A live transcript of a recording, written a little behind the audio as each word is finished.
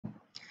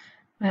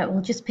Right,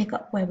 we'll just pick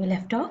up where we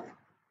left off.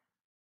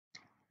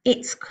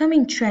 "It's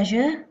coming,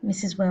 Treasure,"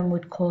 Mrs.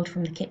 Wormwood called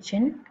from the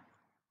kitchen.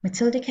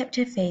 Matilda kept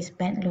her face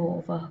bent low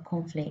over her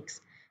cornflakes.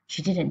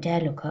 She didn't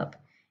dare look up.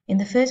 In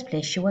the first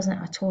place, she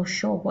wasn't at all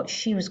sure what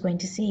she was going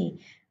to see,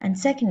 and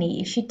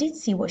secondly, if she did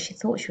see what she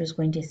thought she was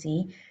going to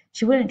see,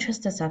 she wouldn't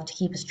trust herself to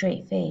keep a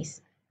straight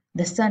face.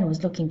 The sun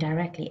was looking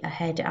directly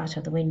ahead out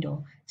of the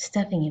window,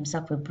 stuffing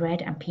himself with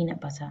bread and peanut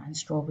butter and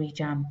strawberry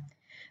jam.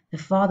 The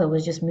father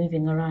was just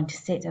moving around to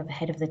sit at the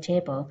head of the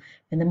table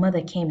when the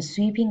mother came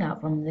sweeping out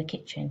from the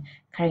kitchen,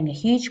 carrying a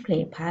huge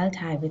plate piled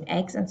high with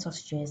eggs and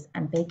sausages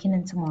and bacon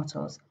and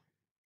tomatoes.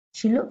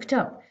 She looked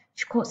up.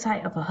 She caught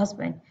sight of her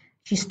husband.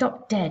 She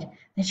stopped dead.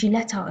 Then she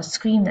let out a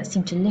scream that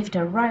seemed to lift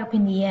her right up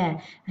in the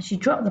air, and she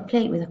dropped the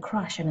plate with a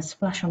crash and a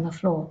splash on the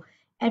floor.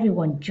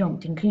 Everyone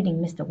jumped,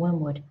 including Mr.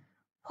 Wormwood.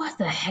 "What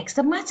the heck's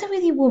the matter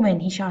with you, woman?"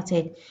 he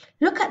shouted.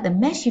 "Look at the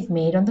mess you've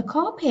made on the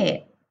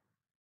carpet."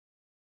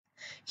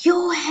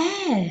 "Your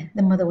hair!"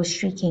 the mother was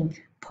shrieking,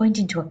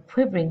 pointing to a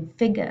quivering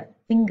finger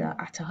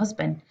at her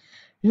husband.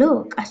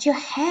 "Look at your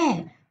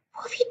hair!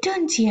 What have you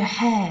done to your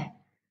hair?"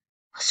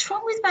 "What's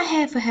wrong with my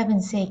hair, for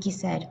heaven's sake?" he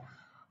said.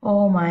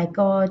 "Oh, my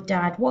God,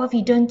 Dad, what have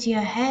you done to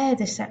your hair?"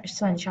 the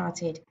son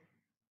shouted.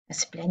 A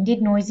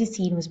splendid noisy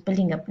scene was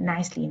building up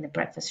nicely in the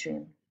breakfast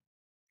room.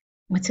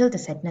 Matilda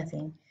said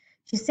nothing.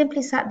 She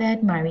simply sat there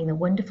admiring the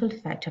wonderful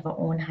effect of her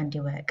own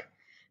handiwork.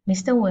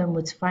 Mr.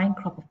 Wormwood's fine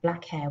crop of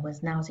black hair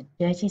was now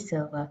a dirty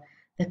silver,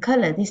 the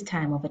colour this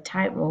time of a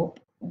tight-rope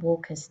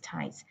walker's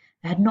tights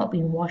that had not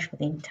been washed for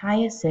the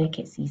entire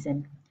circuit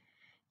season.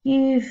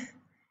 "You've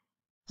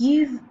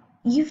you've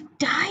you've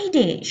dyed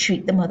it!"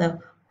 shrieked the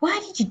mother. "Why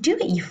did you do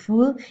it, you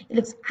fool? It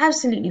looks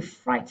absolutely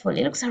frightful.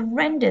 It looks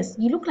horrendous.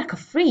 You look like a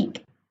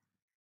freak."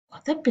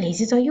 "What the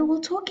blazes are you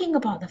all talking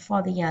about?" the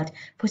father yelled,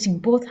 putting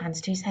both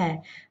hands to his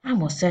hair. "I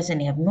most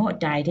certainly have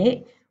not dyed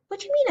it." "What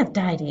do you mean I've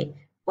dyed it?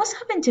 What's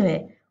happened to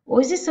it? Or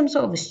is this some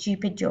sort of a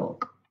stupid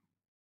joke?"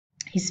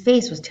 His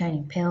face was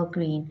turning pale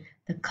green,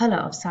 the colour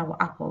of sour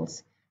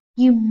apples.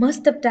 "You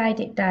must have dyed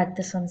it, Dad,"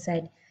 the son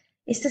said.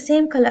 "It's the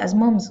same colour as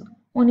Mum's,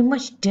 only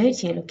much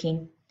dirtier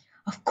looking."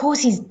 "Of course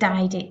he's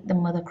dyed it," the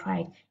mother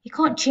cried. "He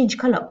can't change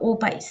colour all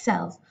by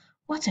itself.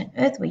 What on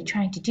earth were you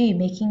trying to do,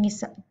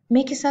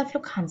 make yourself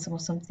look handsome or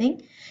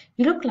something?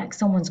 You look like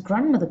someone's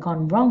grandmother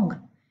gone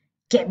wrong."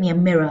 "Get me a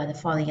mirror," the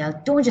father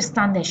yelled. "Don't just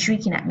stand there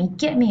shrieking at me.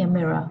 Get me a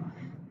mirror."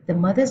 The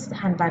mother's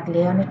handbag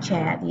lay on a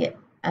chair at the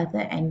other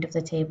end of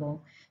the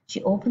table.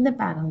 She opened the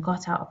bag and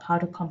got out a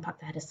powder compact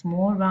that had a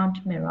small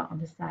round mirror on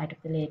the side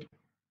of the lid.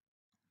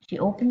 She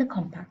opened the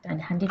compact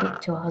and handed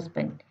it to her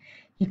husband.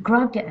 He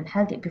grabbed it and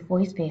held it before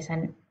his face,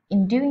 and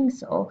in doing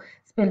so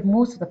spilled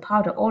most of the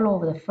powder all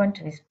over the front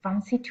of his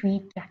fancy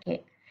tweed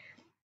jacket.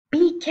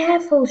 "Be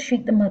careful!"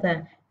 shrieked the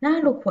mother. "Now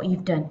look what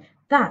you've done.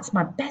 That's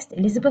my best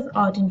Elizabeth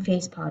Arden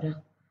face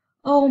powder."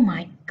 "Oh,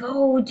 my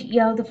God!"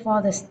 yelled the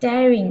father,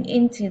 staring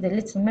into the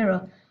little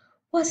mirror.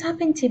 "What's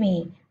happened to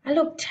me? I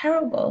look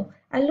terrible.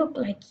 I look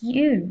like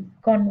you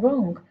gone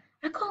wrong.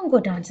 I can't go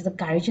down to the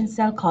garage and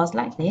sell cars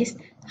like this.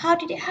 How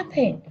did it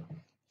happen?"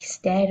 He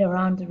stared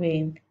around the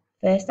room,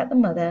 first at the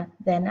mother,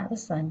 then at the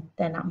son,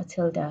 then at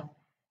Matilda.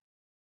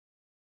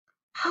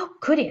 "How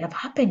could it have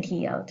happened?" he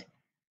yelled.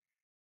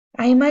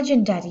 "I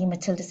imagine, Daddy,"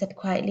 Matilda said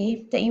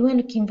quietly, "that you weren't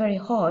looking very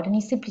hard and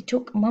you simply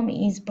took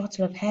Mummy's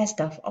bottle of hair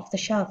stuff off the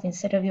shelf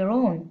instead of your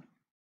own."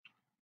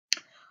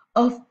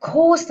 "Of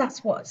course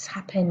that's what's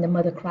happened," the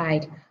mother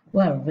cried.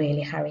 "Well,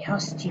 really, Harry, how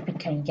stupid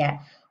can you get?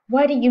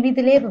 Why didn't you read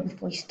the label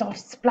before you started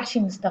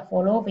splashing the stuff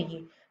all over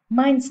you?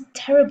 Mine's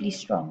terribly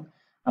strong.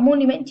 I'm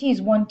only meant to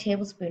use 1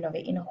 tablespoon of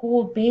it in a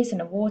whole basin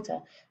of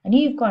water, and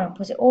you've gone and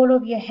put it all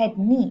over your head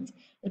neat.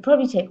 It'll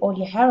probably take all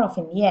your hair off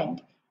in the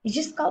end. Is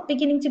your scalp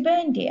beginning to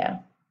burn,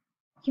 dear?"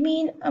 "You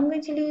mean I'm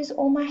going to lose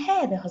all my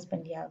hair?" the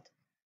husband yelled.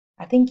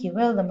 "I think you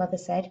will," the mother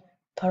said.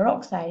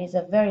 "Peroxide is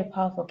a very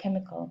powerful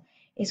chemical.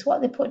 It's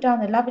what they put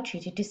down the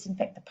lavatory to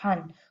disinfect the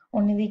pan,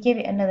 only they give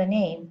it another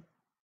name."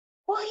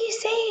 "What are you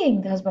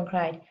saying?" the husband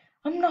cried.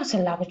 "I'm not a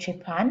lavatory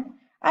pan.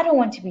 I don't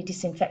want to be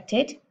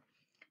disinfected."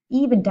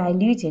 "Even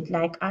diluted,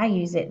 like I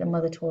use it," the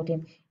mother told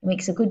him. "It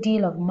makes a good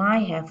deal of my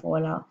hair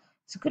fall out.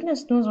 So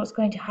goodness knows what's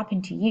going to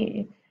happen to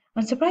you.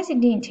 I'm surprised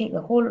it didn't take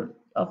the whole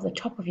of the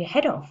top of your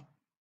head off."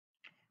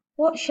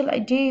 "What shall I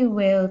do?"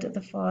 wailed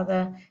the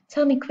father.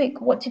 "Tell me quick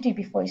what to do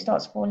before it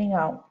starts falling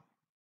out."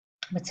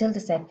 Matilda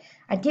said,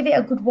 "I'd give it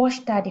a good wash,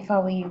 Dad, if I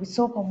were you, with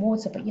soap and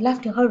water, but you'll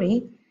have to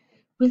hurry."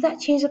 "Will that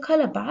change the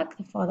colour back?"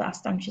 the father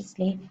asked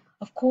anxiously.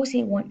 "Of course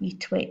it won't, you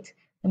twit,"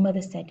 the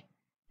mother said.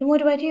 "Then what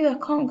do? I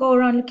can't go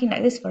around looking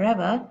like this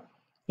forever."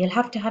 "You'll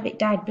have to have it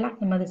dyed black,"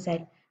 the mother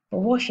said, "but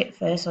wash it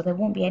first or there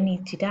won't be any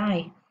to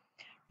dye."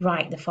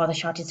 "Right," the father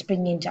shouted,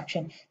 springing into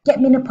action. "Get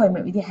me an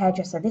appointment with your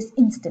hairdresser this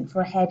instant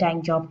for a hair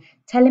dyeing job.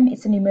 Tell him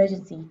it's an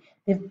emergency.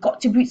 They've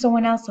got to boot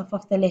someone else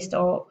off the list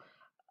or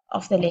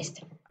off the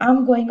list.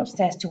 I'm going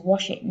upstairs to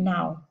wash it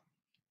now."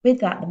 With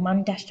that the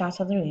man dashed out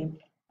of the room,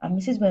 and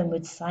Mrs.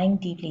 Wormwood, sighing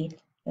deeply,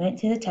 went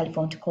to the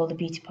telephone to call the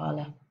beauty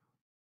parlour.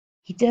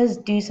 "He does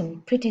do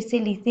some pretty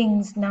silly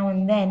things now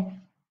and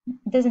then,"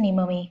 Doesn't he,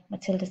 Mummy?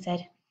 Matilda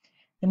said.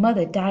 The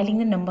mother, dialing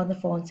the number on the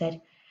phone,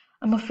 said,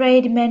 I'm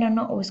afraid men are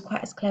not always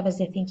quite as clever as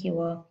they think you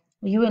are.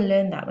 Well, you will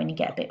learn that when you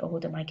get a bit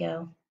older, my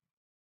girl.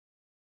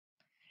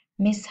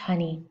 Miss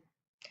Honey.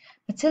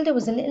 Matilda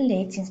was a little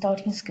late in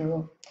starting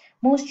school.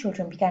 Most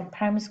children began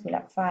primary school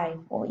at 5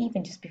 or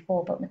even just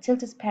before, but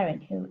Matilda's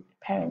parents, who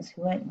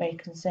weren't very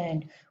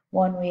concerned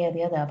one way or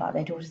the other about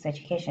their daughter's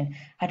education,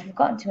 had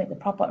forgotten to make the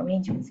proper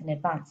arrangements in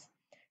advance.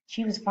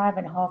 She was 5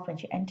 and a half when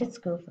she entered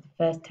school for the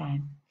first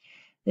time.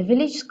 The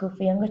village school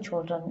for younger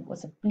children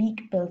was a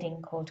bleak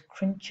building called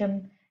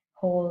Crincham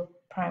Hall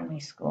Primary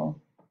School.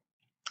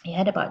 It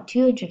had about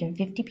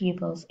 250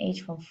 pupils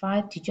aged from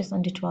 5 to just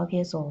under 12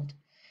 years old.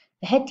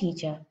 The head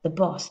teacher, the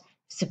boss, the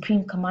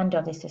supreme commander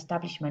of this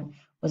establishment,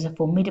 was a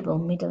formidable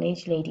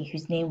middle-aged lady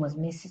whose name was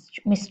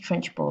Miss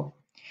Trunchbull.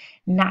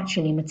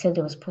 Naturally,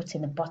 Matilda was put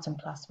in the bottom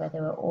class where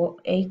there were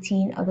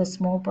 18 other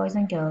small boys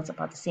and girls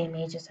about the same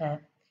age as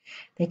her.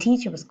 The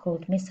teacher was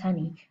called Miss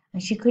Honey,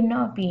 and she could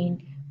not have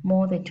been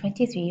more than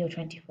 23 or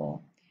 24.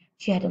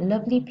 She had a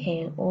lovely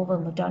pale oval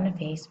Madonna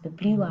face with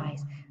blue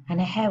eyes, and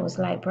her hair was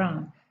light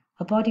brown.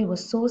 Her body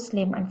was so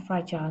slim and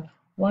fragile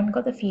one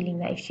got the feeling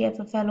that if she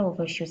ever fell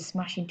over she would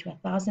smash into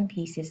 1,000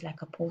 pieces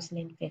like a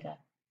porcelain figure.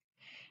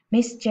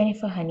 Miss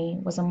Jennifer Honey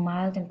was a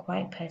mild and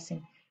quiet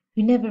person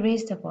who never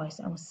raised her voice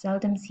and was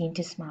seldom seen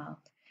to smile,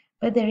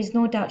 but there is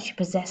no doubt she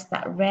possessed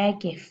that rare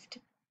gift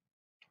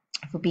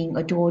for being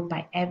adored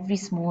by every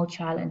small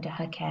child under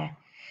her care.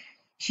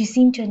 She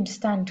seemed to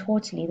understand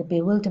totally the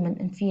bewilderment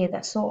and fear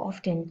that so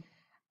often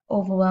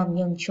overwhelm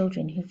young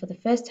children who for the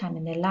first time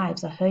in their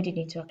lives are herded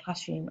into a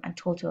classroom and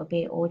told to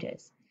obey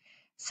orders.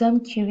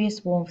 Some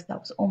curious warmth that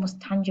was almost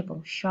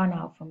tangible shone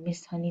out from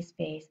Miss Honey's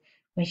face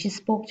when she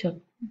spoke to a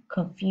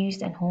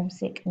confused and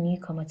homesick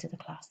newcomer to the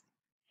class.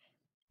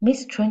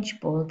 Miss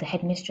Trunchbull, the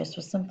headmistress,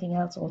 was something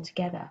else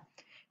altogether.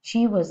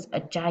 She was a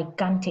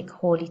gigantic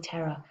holy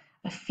terror,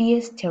 a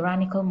fierce,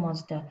 tyrannical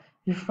monster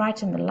who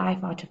frightened the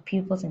life out of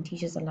pupils and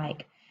teachers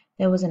alike.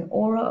 There was an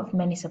aura of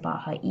menace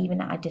about her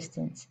even at a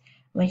distance.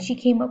 When she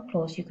came up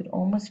close you could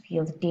almost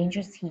feel the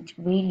dangerous heat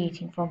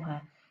radiating from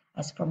her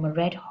as from a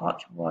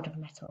red-hot rod of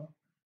metal.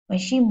 When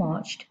she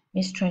marched,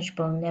 Miss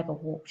Trunchbull never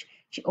walked.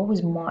 She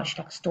always marched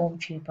like a storm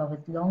trooper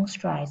with long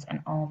strides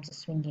and arms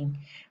swinging.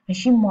 When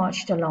she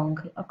marched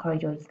along a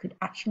corridor you could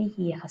actually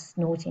hear her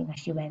snorting as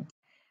she went.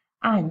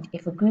 And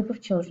if a group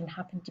of children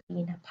happened to be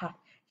in her path,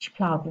 she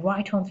ploughed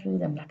right on through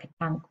them like a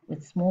tank,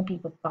 with small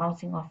people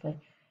bouncing off her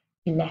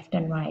to left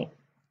and right.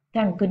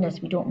 Thank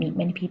goodness we don't meet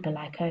many people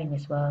like her in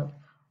this world,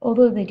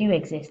 although they do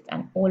exist,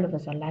 and all of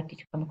us are likely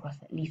to come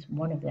across at least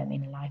one of them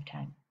in a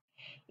lifetime.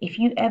 If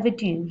you ever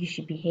do, you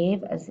should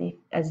behave as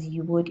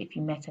you would if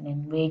you met an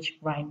enraged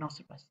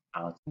rhinoceros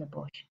out in the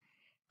bush.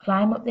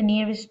 Climb up the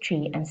nearest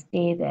tree and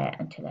stay there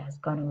until it has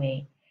gone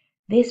away.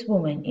 This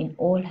woman, in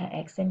all her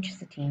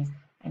eccentricities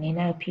and in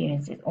her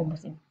appearance, is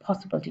almost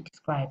impossible to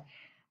describe,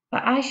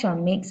 but I shall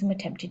make some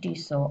attempt to do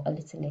so a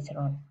little later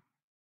on.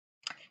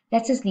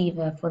 Let us leave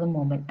her for the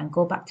moment and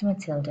go back to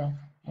Matilda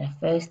and her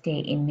first day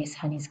in Miss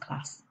Honey's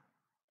class.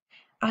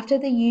 After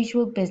the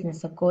usual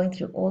business of going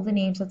through all the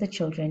names of the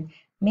children,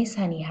 Miss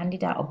Honey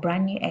handed out a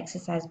brand new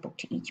exercise book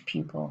to each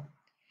pupil.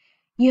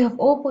 You have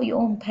all brought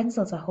your own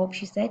pencils, I hope,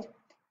 she said.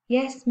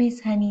 Yes, Miss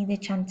Honey, they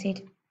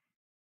chanted.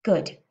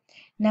 Good.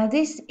 Now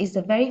this is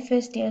the very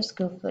first day of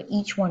school for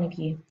each one of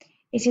you.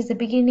 It is the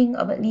beginning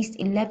of at least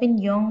 11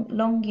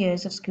 long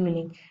years of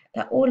schooling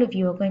that all of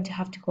you are going to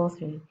have to go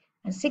through,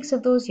 and 6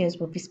 of those years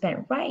will be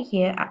spent right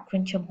here at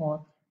Crincham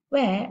Hall,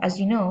 where, as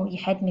you know,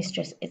 your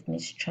headmistress is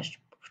Miss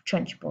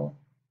Trunchbull.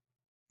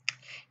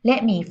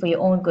 Let me, for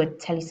your own good,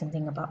 tell you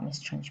something about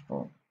Miss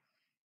Trunchbull.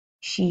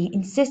 She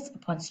insists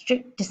upon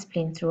strict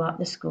discipline throughout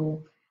the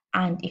school,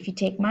 and if you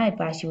take my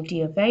advice, you will do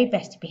your very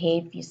best to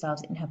behave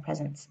yourselves in her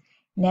presence.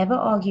 Never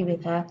argue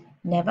with her,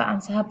 never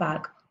answer her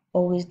back,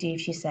 always do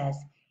as she says.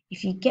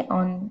 If you get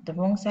on the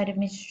wrong side of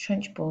Miss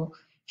Trunchbull,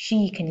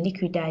 she can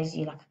liquidize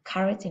you like a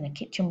carrot in a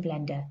kitchen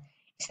blender.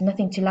 It's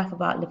nothing to laugh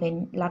about,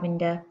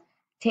 Lavender.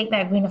 Take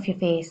that grin off your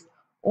face.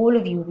 All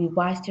of you will be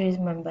wise to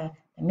remember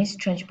that Miss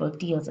Trunchbull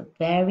deals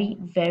very,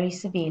 very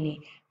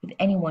severely with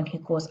anyone who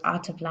goes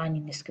out of line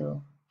in the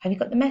school. Have you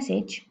got the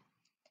message?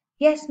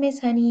 Yes, Miss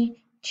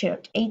Honey,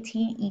 chirped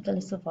 18 eager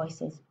little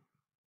voices.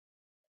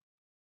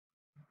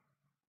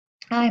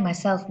 I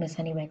myself, Miss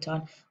Honey went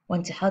on,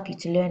 want to help you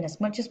to learn as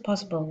much as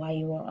possible while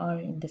you are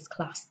in this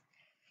class.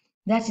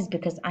 That is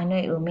because I know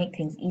it will make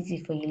things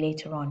easy for you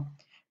later on.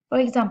 For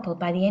example,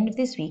 by the end of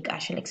this week, I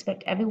shall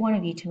expect every one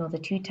of you to know the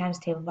 2 times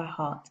table by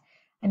heart,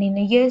 and in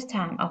a year's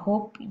time, I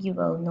hope you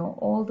will know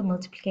all the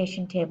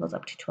multiplication tables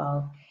up to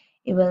 12.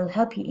 It will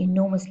help you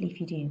enormously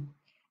if you do.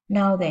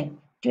 Now then,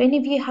 do any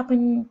of you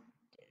happen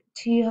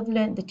to have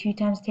learnt the 2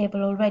 times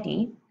table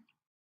already?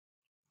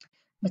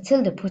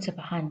 Matilda put up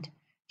a hand.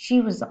 She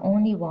was the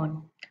only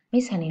one.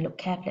 Miss Honey looked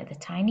carefully at the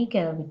tiny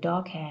girl with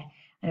dark hair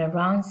and a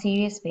round,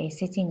 serious face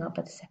sitting up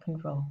at the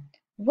second row.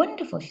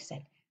 Wonderful, she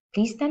said.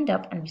 Please stand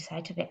up and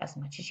recite of it as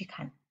much as you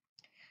can.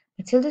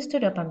 Matilda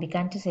stood up and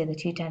began to say the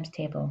 2 times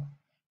table.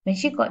 When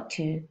she got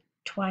to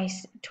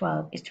twice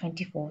 12 is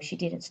 24. She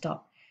didn't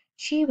stop.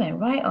 She went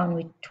right on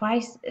with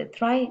twice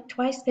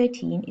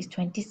 13 is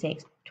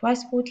 26,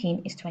 twice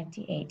 14 is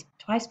 28,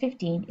 twice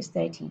 15 is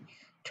 30,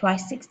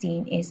 twice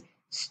 16 is.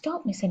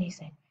 Stop, Miss Honey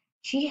said.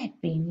 She had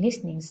been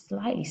listening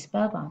slightly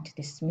spellbound to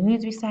this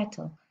smooth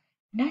recital.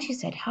 Now she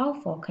said, how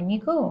far can you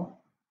go?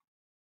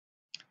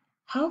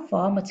 How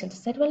far? Matilda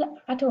said. Well,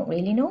 I don't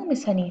really know,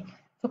 Miss Honey.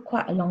 For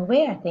quite a long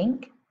way, I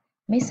think.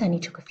 Miss Honey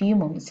took a few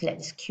moments to let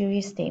this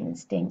curious statement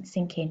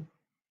sink in.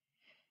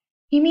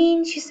 You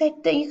mean, she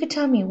said, that you could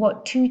tell me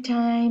what 2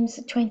 times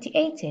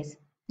 28 is?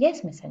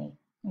 Yes, Miss Honey.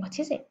 What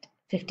is it?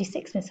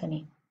 56, Miss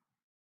Honey.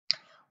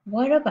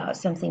 What about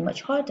something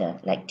much harder,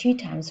 like 2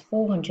 times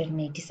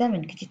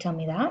 487? Could you tell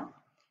me that?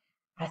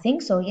 I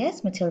think so,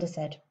 yes, Matilda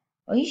said.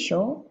 Are you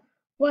sure?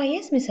 Why,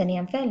 yes, Miss Honey,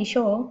 I'm fairly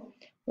sure.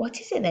 What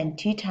is it then,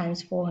 2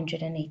 times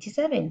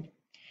 487?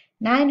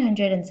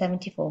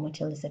 974,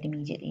 Matilda said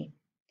immediately.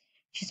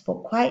 She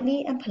spoke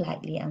quietly and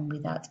politely and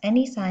without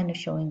any sign of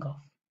showing off.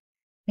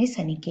 Miss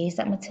Honey gazed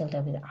at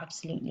Matilda with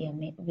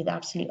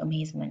absolute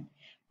amazement,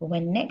 but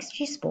when next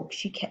she spoke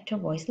she kept her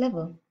voice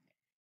level.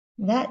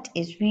 That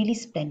is really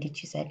splendid,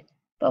 she said,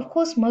 but of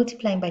course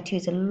multiplying by 2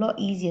 is a lot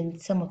easier than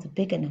some of the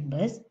bigger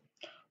numbers.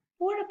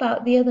 What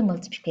about the other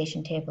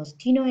multiplication tables?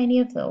 Do you know any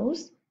of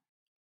those?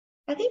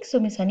 I think so,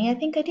 Miss Honey, I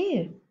think I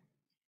do.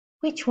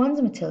 Which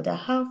ones, Matilda?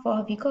 How far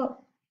have you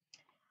got?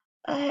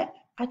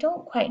 I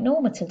don't quite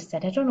know, Matilda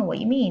said. I don't know what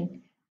you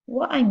mean.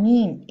 What I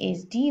mean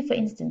is, do you, for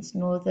instance,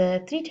 know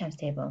the 3 times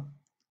table?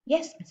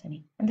 Yes, Miss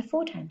Honey. And the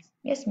 4 times?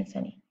 Yes, Miss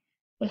Honey.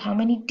 Well, how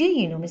many do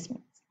you know, Miss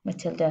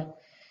Matilda?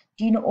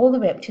 Do you know all the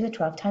way up to the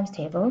 12 times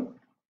table?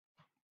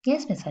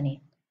 Yes, Miss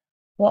Honey.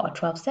 What are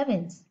 12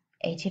 sevens?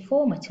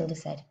 84, Matilda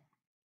said.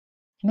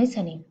 Miss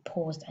Honey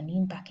paused and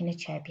leaned back in a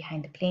chair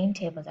behind the plain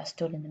table that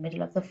stood in the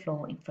middle of the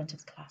floor in front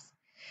of the class.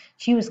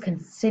 She was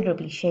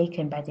considerably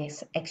shaken by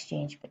this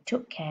exchange, but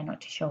took care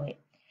not to show it.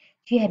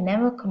 She had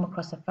never come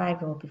across a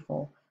 5-year-old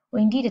before, or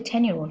indeed a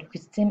 10-year-old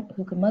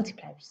who could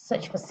multiply with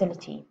such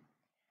facility.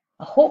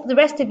 I hope the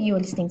rest of you are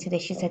listening to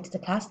this, she said to the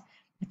class.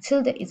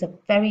 Matilda is a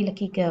very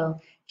lucky girl.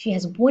 She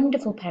has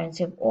wonderful parents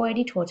who have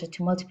already taught her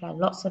to multiply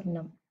lots of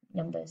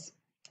numbers.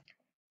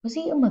 Was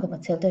it your mother,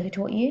 Matilda, who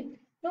taught you?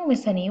 No,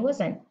 Miss Honey, it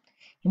wasn't.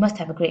 You must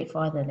have a great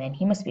father then.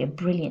 He must be a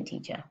brilliant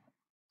teacher.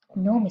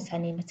 No, Miss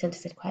Honey, Matilda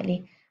said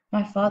quietly.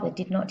 My father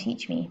did not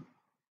teach me.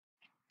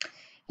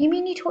 You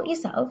mean you taught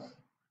yourself?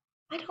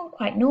 I don't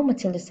quite know,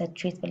 Matilda said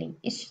truthfully.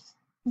 It's just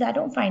that I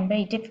don't find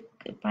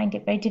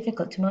it very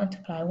difficult to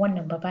multiply one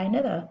number by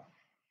another.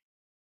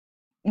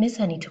 Miss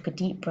Honey took a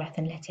deep breath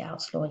and let it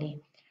out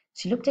slowly.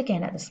 She looked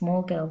again at the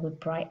small girl with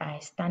bright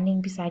eyes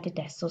standing beside a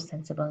desk so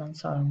sensible and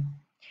solemn.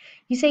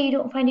 You say you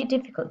don't find it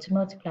difficult to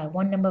multiply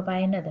one number by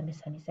another,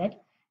 Miss Honey said.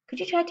 Could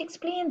you try to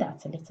explain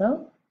that a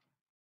little?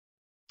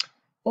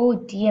 Oh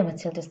dear,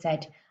 Matilda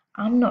said.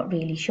 I'm not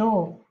really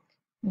sure.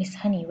 Miss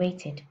Honey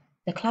waited.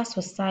 The class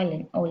was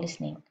silent or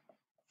listening.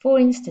 For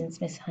instance,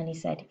 Miss Honey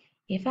said,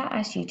 if I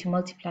asked you to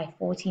multiply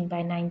 14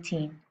 by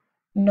 19.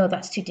 No,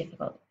 that's too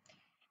difficult.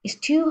 It's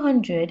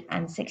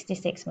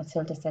 266,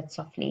 Matilda said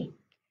softly.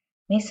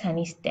 Miss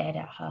Honey stared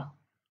at her.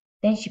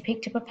 Then she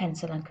picked up a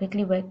pencil and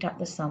quickly worked out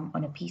the sum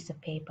on a piece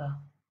of paper.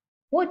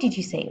 What did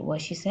you say it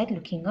was? She said,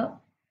 looking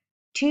up.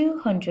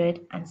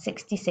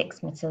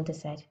 266, Matilda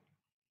said.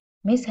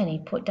 Miss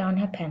Honey put down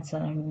her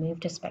pencil and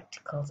removed her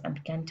spectacles and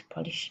began to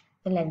polish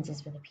the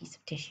lenses with a piece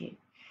of tissue.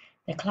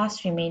 The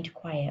class remained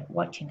quiet,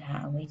 watching her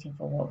and waiting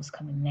for what was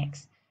coming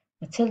next.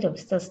 Matilda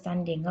was still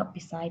standing up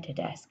beside her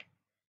desk.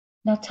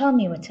 Now tell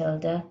me,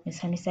 Matilda, Miss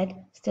Honey said,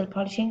 still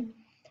polishing.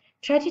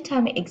 Try to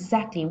tell me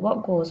exactly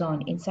what goes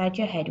on inside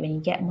your head when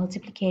you get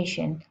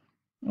multiplication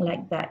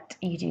like that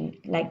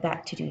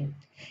to do.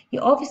 You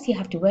obviously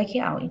have to work it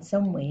out in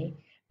some way,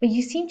 but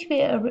you seem to be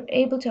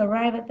able to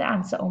arrive at the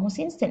answer almost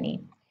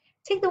instantly.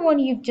 Take the one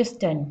you've just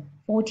done,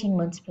 14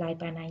 multiplied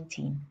by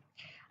 19.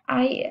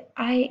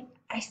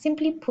 I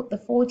simply put the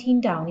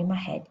 14 down in my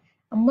head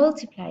and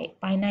multiply it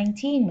by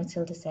 19,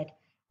 Matilda said.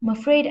 I'm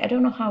afraid I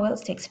don't know how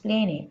else to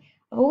explain it.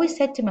 I've always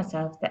said to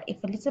myself that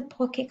if a little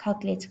pocket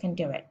calculator can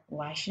do it,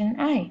 why shouldn't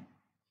I?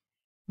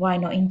 Why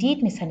not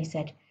indeed, Miss Honey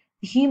said.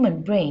 The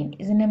human brain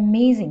is an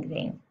amazing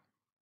thing.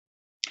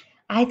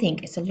 I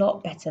think it's a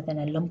lot better than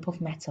a lump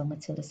of metal,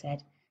 Matilda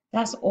said.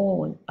 That's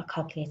all a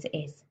calculator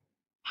is.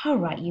 How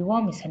right you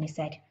are, Miss Honey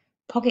said.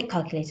 Pocket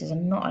calculators are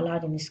not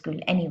allowed in this school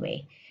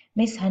anyway.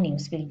 Miss Honey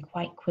was feeling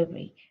quite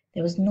quivery.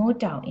 There was no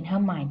doubt in her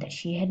mind that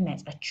she had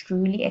met a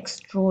truly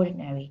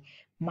extraordinary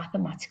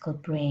mathematical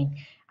brain,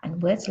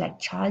 and words like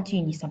child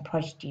genius and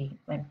prodigy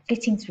went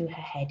flitting through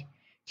her head.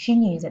 She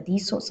knew that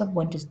these sorts of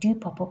wonders do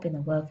pop up in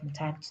the world from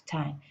time to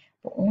time,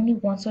 but only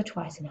once or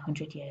twice in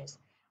 100 years.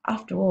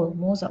 After all,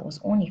 Mozart was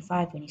only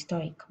 5 when he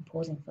started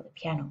composing for the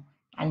piano,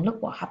 and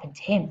look what happened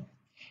to him.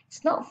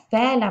 It's not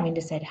fair,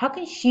 Lavender said. How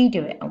can she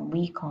do it and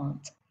we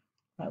can't?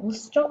 Right, we'll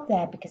stop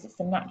there because it's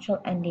the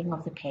natural ending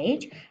of the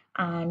page,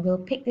 and we'll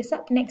pick this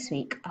up next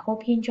week. I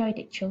hope you enjoyed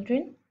it,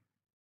 children.